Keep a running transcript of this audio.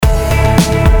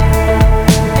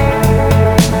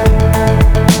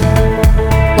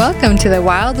to the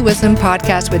Wild Wisdom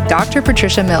Podcast with Dr.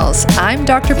 Patricia Mills. I'm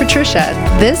Dr. Patricia.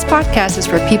 This podcast is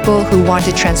for people who want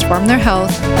to transform their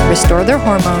health, restore their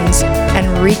hormones, and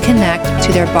reconnect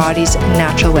to their body's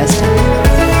natural wisdom.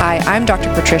 Hi, I'm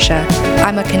Dr. Patricia.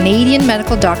 I'm a Canadian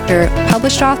medical doctor,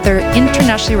 published author,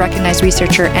 internationally recognized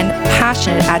researcher, and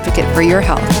passionate advocate for your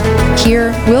health.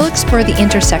 Here, we'll explore the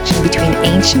intersection between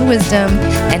ancient wisdom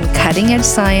and cutting-edge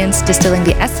science, distilling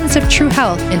the essence of true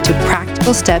health into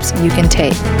practical steps you can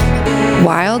take.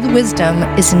 Wild wisdom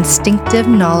is instinctive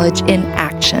knowledge in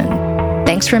action.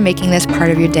 Thanks for making this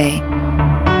part of your day.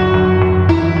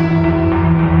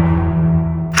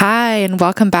 Hi, and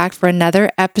welcome back for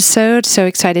another episode. So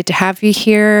excited to have you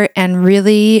here and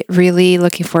really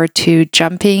looking forward to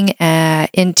jumping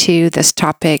into this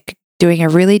topic, doing a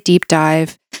really deep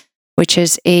dive, which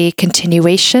is a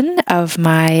continuation of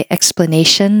my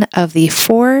explanation of the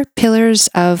 4 pillars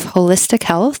of holistic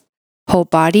health: whole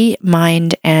body,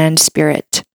 mind, and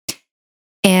spirit.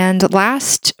 And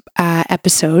last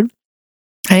episode,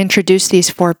 I introduced these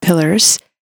 4 pillars,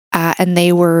 and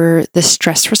they were the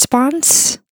stress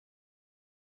response,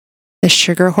 the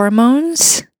sugar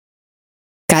hormones,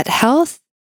 gut health,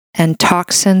 and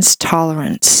toxins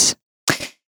tolerance.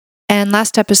 And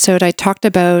last episode, I talked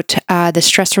about the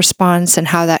stress response and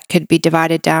how that could be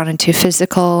divided down into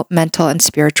physical, mental, and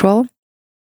spiritual.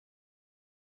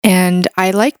 And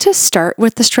I like to start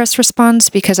with the stress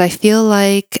response because I feel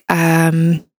like,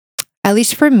 at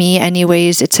least for me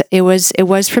anyways, it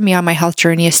was for me on my health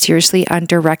journey a seriously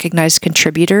under-recognized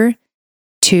contributor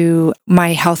to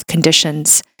my health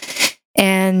conditions.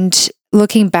 And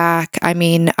looking back, I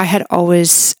mean, I had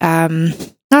always,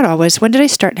 not always, when did I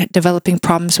start developing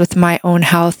problems with my own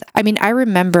health? I mean, I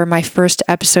remember my first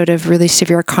episode of really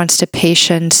severe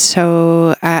constipation.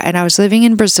 So, and I was living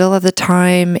in Brazil at the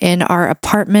time in our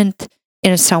apartment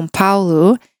in São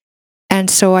Paulo. And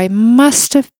so I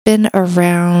must have been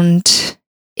around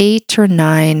 8 or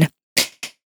 9.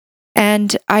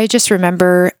 And I just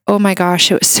remember, oh my gosh,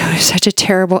 it was such a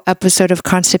terrible episode of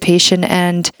constipation.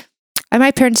 And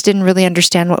my parents didn't really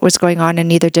understand what was going on, and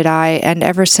neither did I. And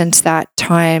ever since that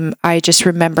time, I just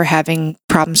remember having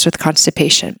problems with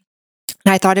constipation.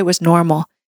 And I thought it was normal.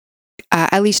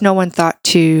 At least no one thought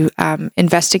to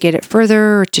investigate it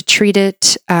further or to treat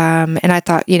it. And I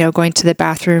thought, going to the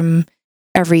bathroom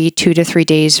every 2 to 3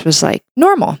 days was like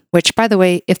normal, which, by the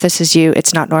way, if this is you,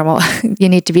 it's not normal. You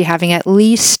need to be having at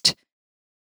least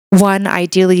one,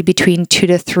 ideally between 2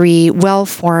 to 3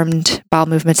 well-formed bowel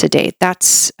movements a day.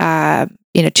 That's 2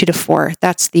 to 4.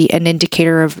 That's an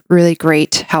indicator of really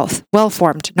great health.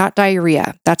 Well-formed, not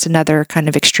diarrhea. That's another kind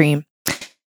of extreme.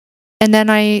 And then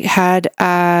I had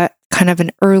kind of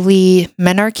an early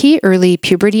menarche, early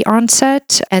puberty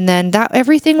onset, and then that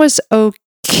everything was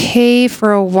okay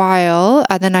for a while.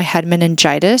 Then I had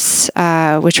meningitis,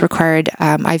 which required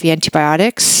IV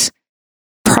antibiotics.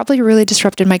 Probably really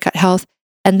disrupted my gut health.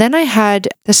 And then I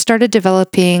started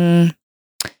developing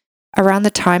around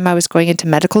the time I was going into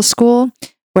medical school,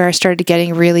 where I started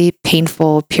getting really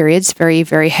painful periods, very,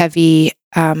 very heavy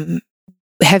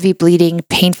bleeding,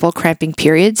 painful cramping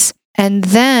periods. And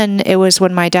then it was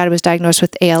when my dad was diagnosed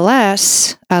with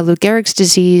ALS, Lou Gehrig's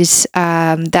disease,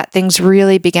 that things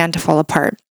really began to fall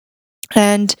apart.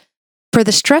 And for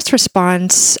the stress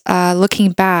response,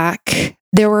 looking back,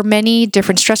 there were many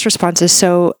different stress responses.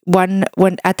 So when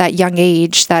at that young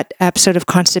age, that episode of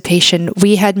constipation,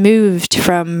 we had moved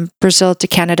from Brazil to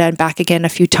Canada and back again a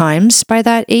few times by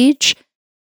that age.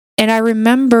 And I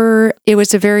remember it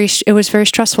was very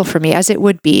stressful for me, as it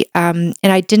would be. And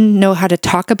I didn't know how to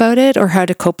talk about it or how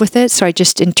to cope with it. So I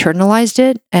just internalized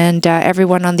it. And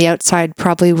everyone on the outside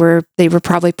were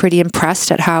probably pretty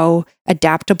impressed at how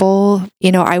adaptable,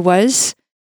 I was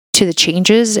to the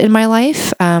changes in my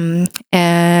life.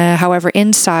 However,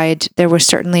 inside there was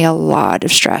certainly a lot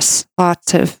of stress,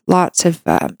 lots of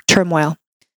turmoil.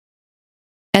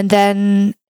 And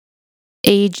then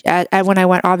when I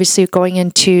went, obviously going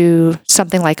into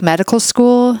something like medical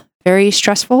school, very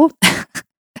stressful,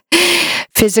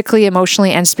 physically,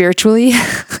 emotionally, and spiritually.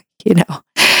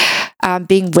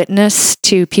 Being witness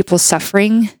to people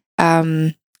suffering,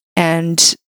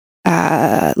 and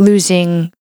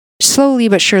slowly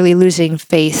but surely losing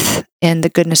faith in the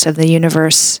goodness of the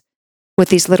universe with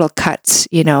these little cuts,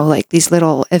 like these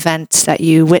little events that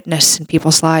you witness in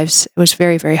people's lives. It was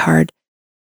very, very hard.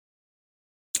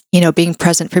 Being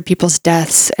present for people's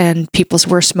deaths and people's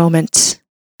worst moments.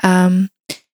 And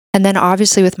then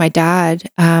obviously with my dad,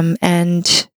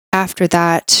 and after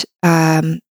that,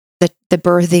 the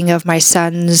birthing of my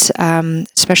sons,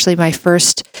 especially my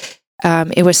first,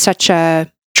 it was such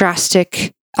a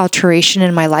drastic alteration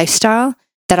in my lifestyle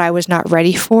that I was not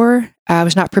ready for, I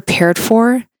was not prepared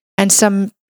for, and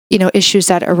some, issues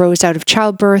that arose out of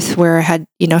childbirth where I had,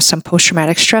 some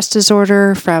post-traumatic stress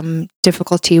disorder from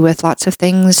difficulty with lots of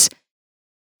things.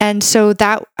 And so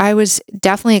that I was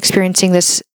definitely experiencing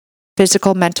this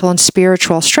physical, mental, and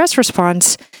spiritual stress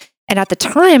response. And at the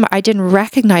time, I didn't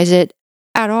recognize it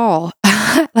at all,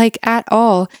 like at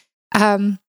all.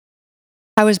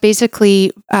 I was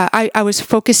basically, I was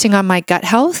focusing on my gut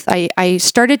health. I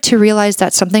started to realize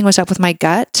that something was up with my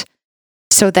gut.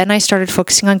 So then I started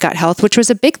focusing on gut health, which was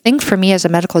a big thing for me as a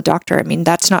medical doctor. I mean,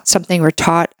 that's not something we're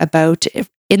taught about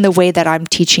in the way that I'm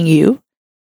teaching you.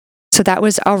 So that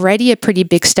was already a pretty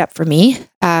big step for me.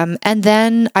 And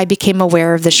then I became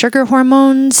aware of the sugar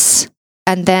hormones,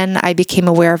 and then I became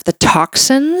aware of the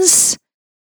toxins.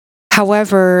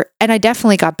 However, and I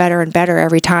definitely got better and better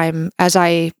every time as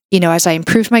I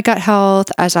improved my gut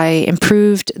health, as I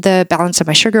improved the balance of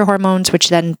my sugar hormones, which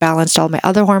then balanced all my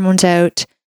other hormones out.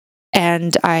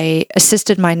 And I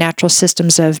assisted my natural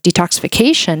systems of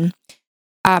detoxification.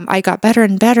 I got better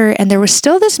and better, and there was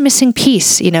still this missing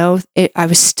piece. I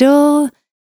was still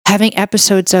having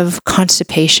episodes of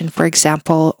constipation, for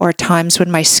example, or times when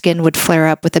my skin would flare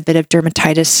up with a bit of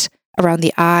dermatitis around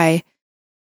the eye.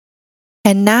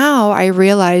 And now I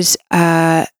realize,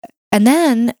 and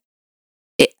then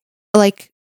all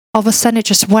of a sudden it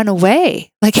just went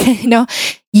away.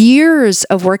 Years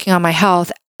of working on my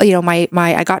health.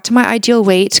 I got to my ideal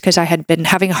weight because I had been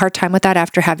having a hard time with that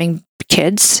after having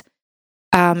kids.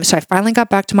 So I finally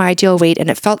got back to my ideal weight, and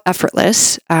it felt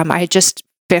effortless. I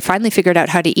finally figured out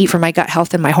how to eat for my gut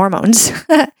health and my hormones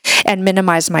and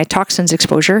minimize my toxins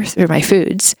exposure through my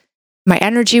foods. My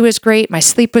energy was great. My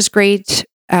sleep was great.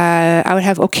 I would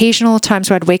have occasional times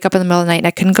where I'd wake up in the middle of the night and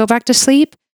I couldn't go back to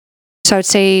sleep. So I would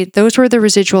say those were the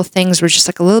residual things, were just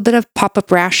like a little bit of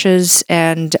pop-up rashes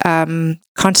and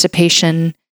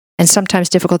constipation, and sometimes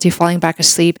difficulty falling back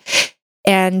asleep.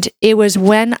 And it was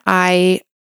when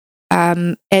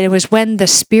the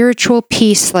spiritual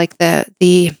piece, like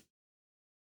the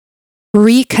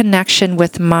reconnection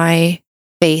with my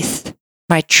faith,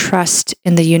 my trust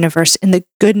in the universe, in the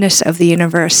goodness of the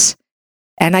universe.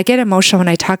 And I get emotional when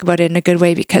I talk about it in a good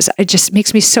way, because it just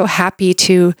makes me so happy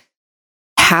to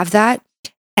have that,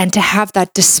 and to have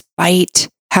that despite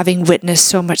having witnessed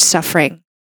so much suffering,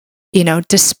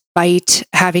 despite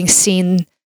having seen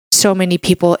so many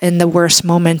people in the worst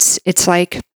moments. It's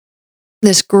like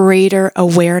this greater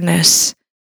awareness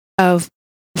of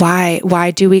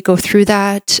why do we go through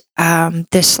that?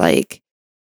 It's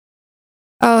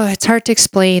hard to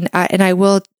explain. And I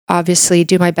will obviously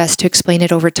do my best to explain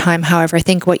it over time. However, I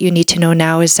think what you need to know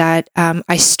now is that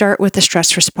I start with the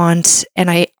stress response, and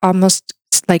I almost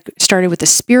started with the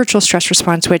spiritual stress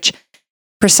response, which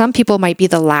for some people might be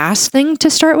the last thing to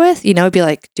start with. It'd be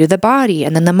like, do the body,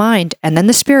 and then the mind, and then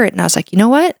the spirit. And I was like, you know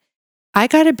what? I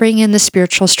got to bring in the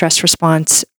spiritual stress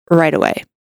response right away,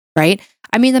 right?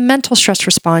 I mean, the mental stress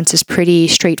response is pretty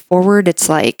straightforward. It's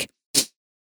like,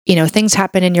 things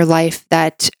happen in your life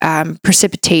that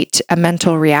precipitate a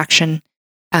mental reaction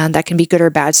that can be good or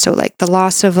bad. So like the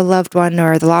loss of a loved one,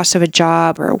 or the loss of a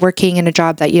job, or working in a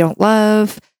job that you don't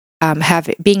love,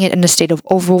 being in a state of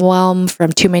overwhelm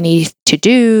from too many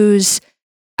to-dos,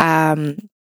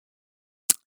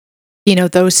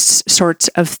 those sorts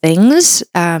of things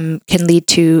can lead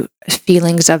to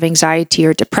feelings of anxiety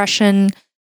or depression,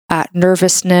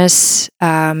 nervousness,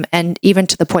 and even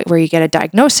to the point where you get a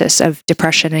diagnosis of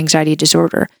depression and anxiety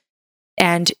disorder.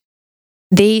 And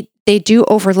they do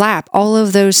overlap. All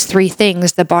of those three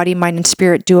things, the body, mind, and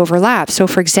spirit, do overlap. So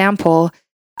for example,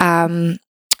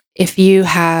 if you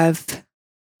have,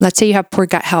 let's say you have poor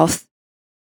gut health,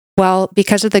 well,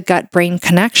 because of the gut-brain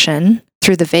connection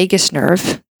through the vagus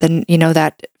nerve, then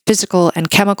that physical and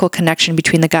chemical connection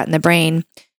between the gut and the brain,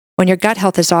 when your gut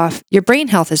health is off, your brain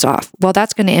health is off. Well,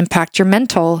 that's going to impact your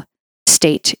mental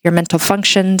state, your mental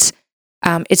functions.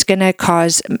 It's going to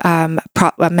cause a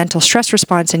mental stress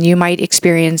response, and you might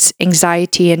experience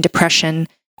anxiety and depression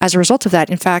as a result of that.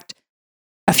 In fact,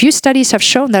 a few studies have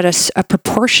shown that a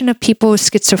proportion of people with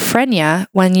schizophrenia,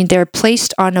 when they're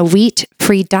placed on a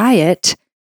wheat-free diet,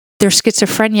 their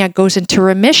schizophrenia goes into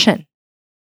remission.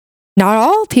 Not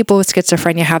all people with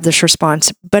schizophrenia have this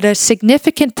response, but a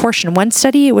significant portion. One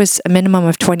study, it was a minimum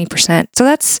of 20%. So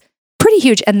that's pretty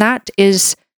huge. And that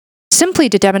is simply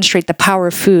to demonstrate the power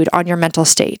of food on your mental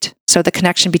state. So the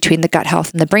connection between the gut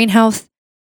health and the brain health,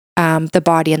 the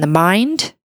body and the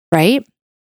mind, right?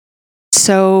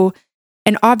 So,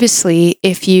 and obviously,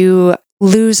 if you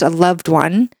lose a loved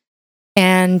one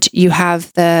and you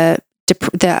have the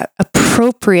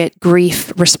appropriate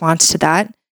grief response to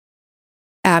that,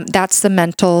 that's the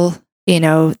mental,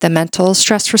 the mental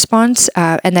stress response,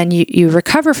 and then you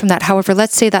recover from that. However,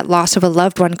 let's say that loss of a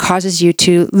loved one causes you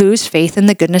to lose faith in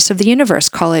the goodness of the universe.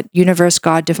 Call it universe,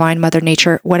 God, divine, Mother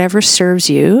Nature, whatever serves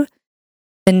you.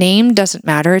 The name doesn't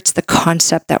matter. It's the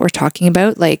concept that we're talking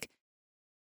about. Like,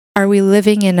 are we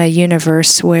living in a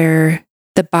universe where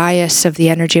the bias of the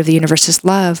energy of the universe is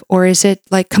love, or is it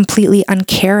like completely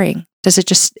uncaring? Does it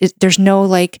just, there's no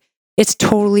like, it's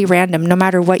totally random. No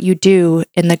matter what you do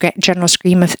in the general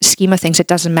scheme of things, it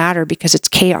doesn't matter because it's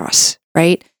chaos,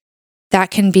 right? That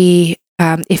can be,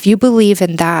 if you believe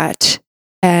in that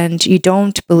and you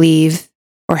don't believe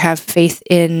or have faith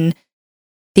in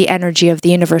the energy of the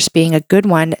universe being a good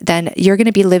one, then you're going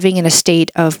to be living in a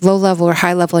state of low level or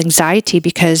high level anxiety,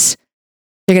 because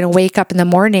you're going to wake up in the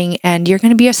morning and you're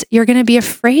going to be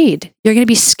afraid. You're going to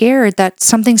be scared that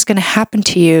something's going to happen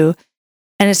to you,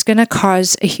 and it's going to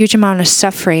cause a huge amount of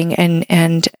suffering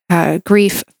and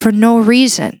grief for no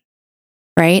reason,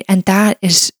 right? And that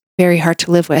is very hard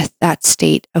to live with, that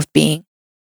state of being.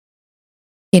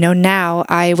 Now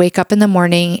I wake up in the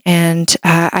morning and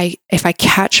if I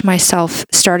catch myself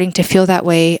starting to feel that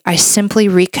way, I simply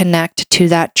reconnect to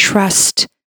that trust.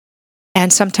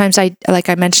 And sometimes like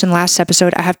I mentioned last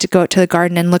episode, I have to go out to the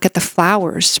garden and look at the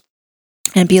flowers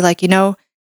and be like,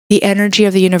 the energy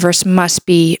of the universe must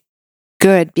be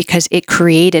good because it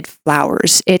created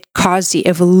flowers. It caused the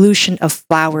evolution of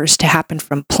flowers to happen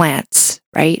from plants,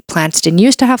 right? Plants didn't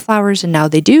used to have flowers and now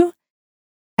they do.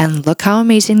 And look how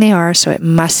amazing they are. So it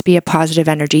must be a positive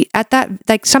energy. At that,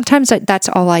 like sometimes that's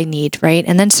all I need, right?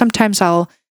 And then sometimes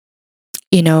I'll,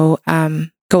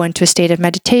 go into a state of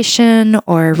meditation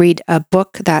or read a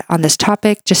book that on this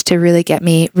topic just to really get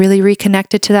me really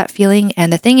reconnected to that feeling.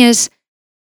 And the thing is,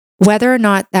 whether or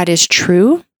not that is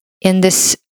true in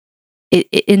this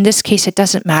case, it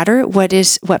doesn't matter.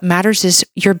 What matters is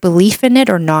your belief in it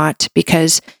or not,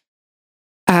 because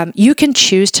you can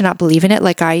choose to not believe in it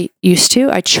like I used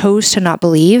to. I chose to not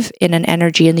believe in an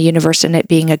energy in the universe and it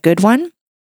being a good one,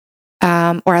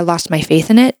 or I lost my faith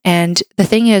in it. And the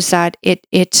thing is that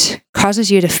it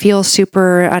causes you to feel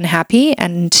super unhappy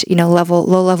and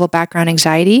low level background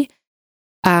anxiety.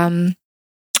 And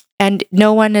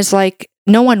no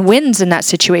one wins in that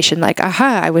situation. Like,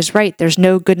 aha, I was right. There's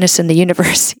no goodness in the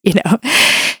universe,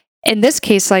 In this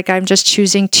case, like I'm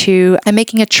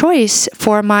making a choice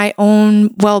for my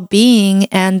own well-being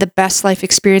and the best life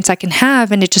experience I can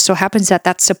have. And it just so happens that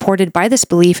that's supported by this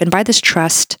belief and by this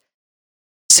trust,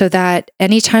 so that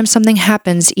anytime something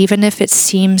happens, even if it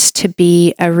seems to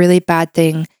be a really bad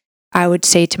thing, I do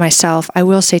say to myself,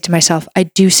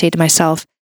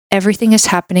 everything is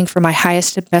happening for my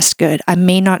highest and best good. I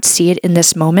may not see it in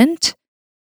this moment.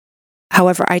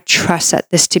 However, I trust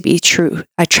this to be true.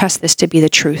 I trust this to be the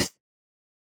truth.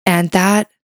 And that,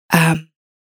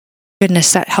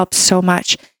 goodness, that helps so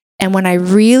much. And when I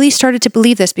really started to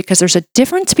believe this, because there's a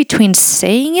difference between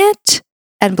saying it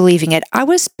and believing it. I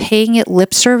was paying it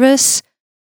lip service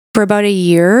for about a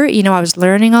year. I was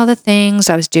learning all the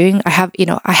things I was doing. I have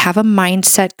a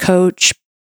mindset coach.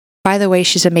 By the way,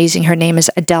 she's amazing. Her name is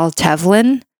Adele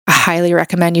Tevlin. I highly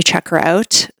recommend you check her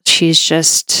out.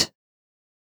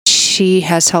 She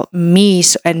has helped me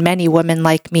and many women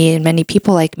like me and many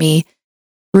people like me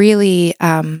really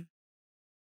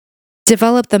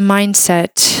develop the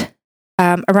mindset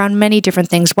around many different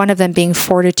things. One of them being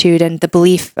fortitude and the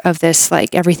belief of this,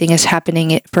 like everything is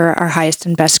happening for our highest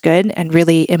and best good, and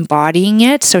really embodying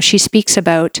it. So she speaks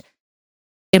about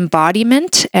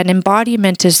embodiment, and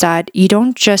embodiment is that you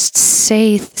don't just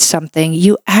say something,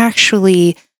 you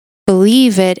actually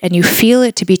believe it and you feel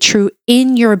it to be true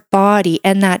in your body.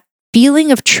 And that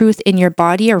feeling of truth in your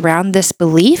body around this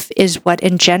belief is what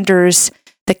engenders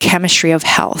the chemistry of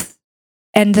health.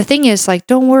 And the thing is, like,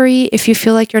 don't worry if you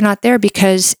feel like you're not there,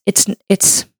 because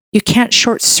you can't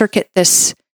short circuit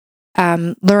this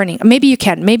learning. Maybe you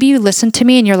can. Maybe you listen to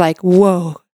me and you're like,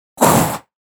 whoa,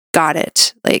 got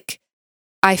it. Like,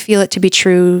 I feel it to be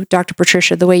true, Dr.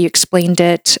 Patricia, the way you explained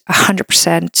it,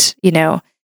 100%,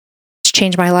 it's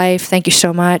changed my life. Thank you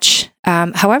so much.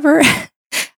 However,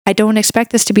 I don't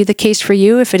expect this to be the case for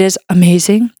you. If it is,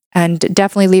 amazing. And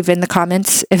definitely leave in the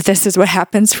comments if this is what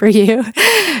happens for you.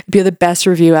 It'd be the best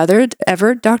review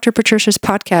ever. Dr. Patricia's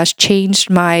podcast changed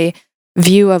my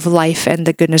view of life and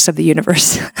the goodness of the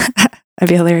universe. That'd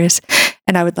be hilarious.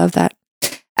 And I would love that.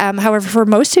 However, for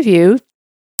most of you,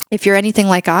 if you're anything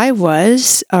like I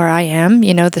was, or I am,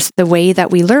 the way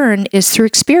that we learn is through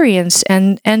experience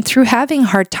and through having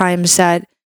hard times that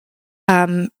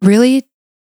really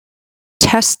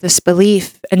test this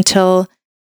belief until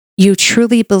you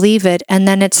truly believe it. And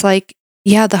then it's like,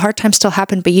 yeah, the hard times still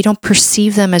happen, but you don't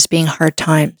perceive them as being hard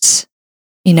times.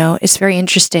 It's very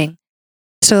interesting.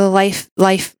 So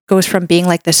life goes from being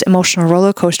like this emotional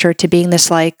roller coaster to being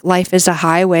this like, life is a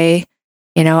highway.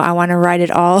 I want to ride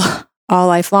it all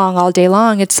life long, all day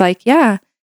long. It's like, yeah,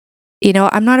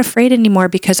 I'm not afraid anymore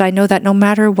because I know that no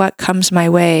matter what comes my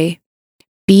way,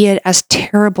 be it as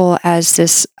terrible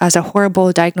as a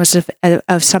horrible diagnosis of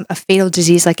a fatal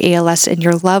disease like ALS in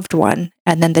your loved one,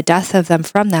 and then the death of them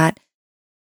from that,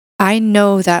 I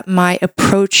know that my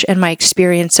approach and my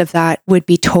experience of that would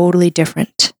be totally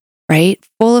different, right?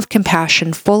 Full of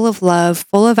compassion, full of love,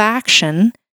 full of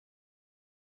action,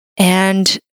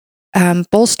 and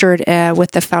bolstered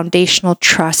with the foundational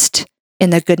trust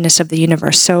in the goodness of the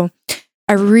universe. So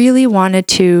I really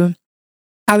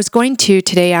I was going to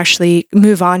today actually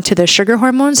move on to the sugar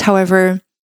hormones. However,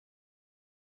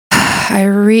 I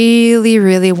really,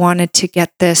 really wanted to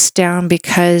get this down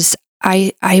because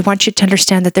I want you to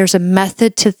understand that there's a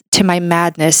method to my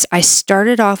madness. I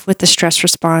started off with the stress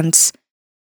response,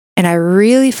 and I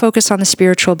really focus on the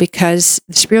spiritual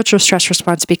stress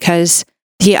response because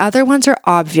the other ones are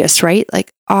obvious, right?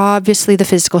 Like obviously the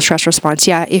physical stress response.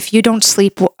 Yeah, if you don't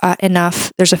sleep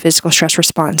enough, there's a physical stress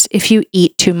response. If you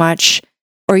eat too much,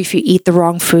 or if you eat the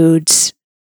wrong foods,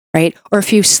 right? Or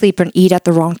if you sleep and eat at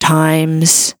the wrong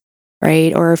times,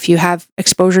 right? Or if you have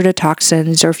exposure to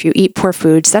toxins, or if you eat poor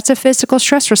foods, that's a physical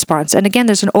stress response. And again,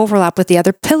 there's an overlap with the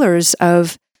other pillars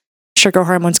of sugar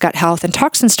hormones, gut health, and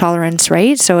toxins tolerance,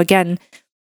 right? So again,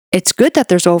 it's good that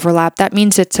there's overlap. That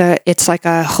means it's like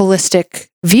a holistic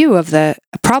view of the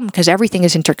problem because everything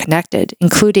is interconnected,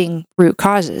 including root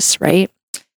causes, right?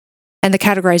 And the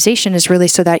categorization is really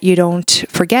so that you don't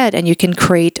forget and you can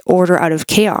create order out of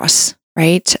chaos,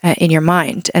 right, in your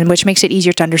mind, and which makes it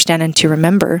easier to understand and to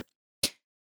remember.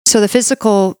 So the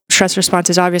physical stress response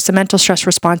is obvious, the mental stress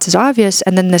response is obvious,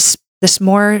 and then the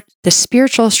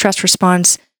spiritual stress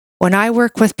response. When I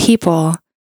work with people,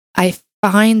 I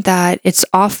find that it's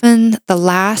often the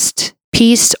last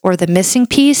piece or the missing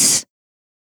piece,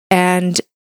 and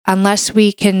unless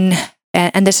we can.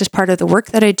 And this is part of the work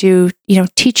that I do,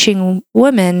 teaching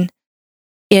women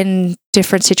in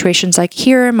different situations, like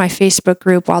here in my Facebook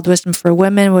group, Wild Wisdom for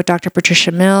Women with Dr.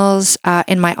 Patricia Mills,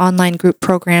 in my online group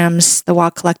programs, the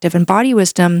Wild Collective and Body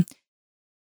Wisdom.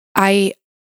 I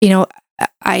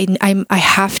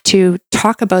have to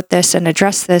talk about this and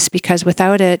address this because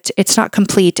without it, it's not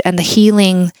complete. And the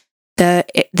healing, the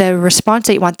response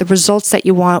that you want, the results that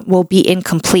you want will be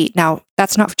incomplete. Now,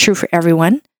 that's not true for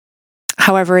everyone.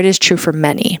 However, it is true for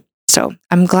many. So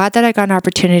I'm glad that I got an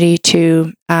opportunity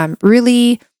to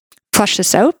really flesh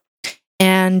this out.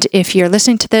 And if you're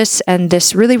listening to this and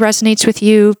this really resonates with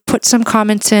you, put some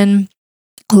comments in,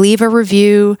 leave a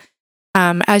review.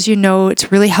 As you know,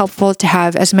 it's really helpful to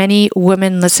have as many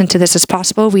women listen to this as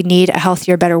possible. We need a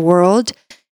healthier, better world.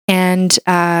 And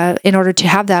in order to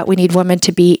have that, we need women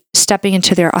to be stepping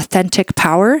into their authentic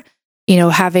power,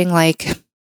 having like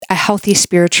a healthy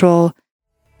spiritual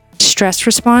stress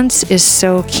response is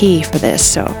so key for this.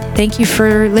 So thank you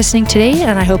for listening today,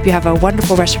 and I hope you have a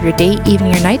wonderful rest of your day,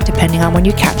 evening, or night, depending on when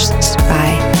you catch this.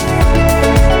 Bye.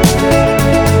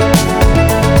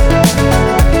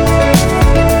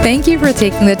 Thank you for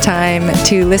taking the time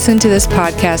to listen to this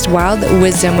podcast, Wild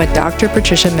Wisdom with Dr.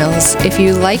 Patricia Mills. If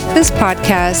you like this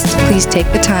podcast, please take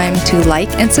the time to like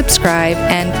and subscribe,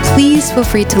 and please feel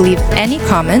free to leave any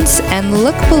comments and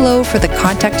look below for the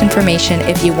contact information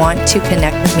if you want to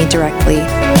connect with me directly.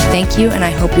 Thank you, and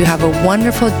I hope you have a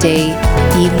wonderful day,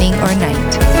 evening, or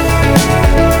night.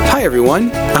 Hi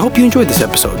everyone, I hope you enjoyed this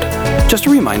episode. Just a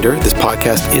reminder, this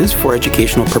podcast is for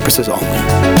educational purposes only.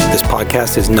 This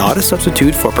podcast is not a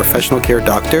substitute for a professional care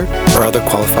doctor or other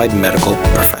qualified medical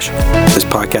professional. This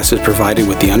podcast is provided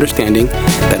with the understanding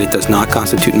that it does not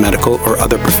constitute medical or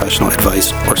other professional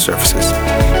advice or services.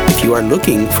 If you are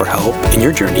looking for help in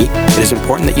your journey, it is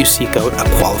important that you seek out a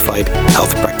qualified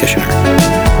health practitioner.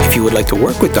 If you would like to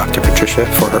work with Dr. Patricia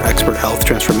for her expert health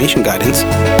transformation guidance,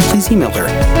 please email her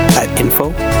at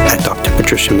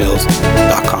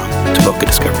info@drpatriciamills.com to book a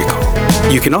discovery call.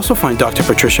 You can also find Dr.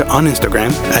 Patricia on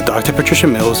Instagram at Dr. Patricia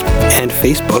Mills and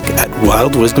Facebook at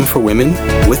Wild Wisdom for Women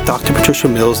with Dr. Patricia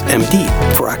Mills, MD.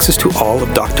 For access to all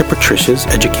of Dr. Patricia's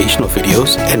educational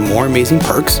videos and more amazing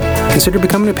perks, consider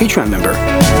becoming a Patreon member.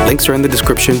 Links are in the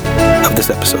description of this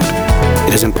episode.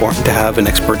 It is important to have an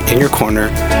expert in your corner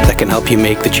that can help you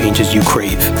make the changes you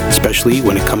crave, especially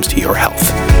when it comes to your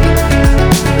health.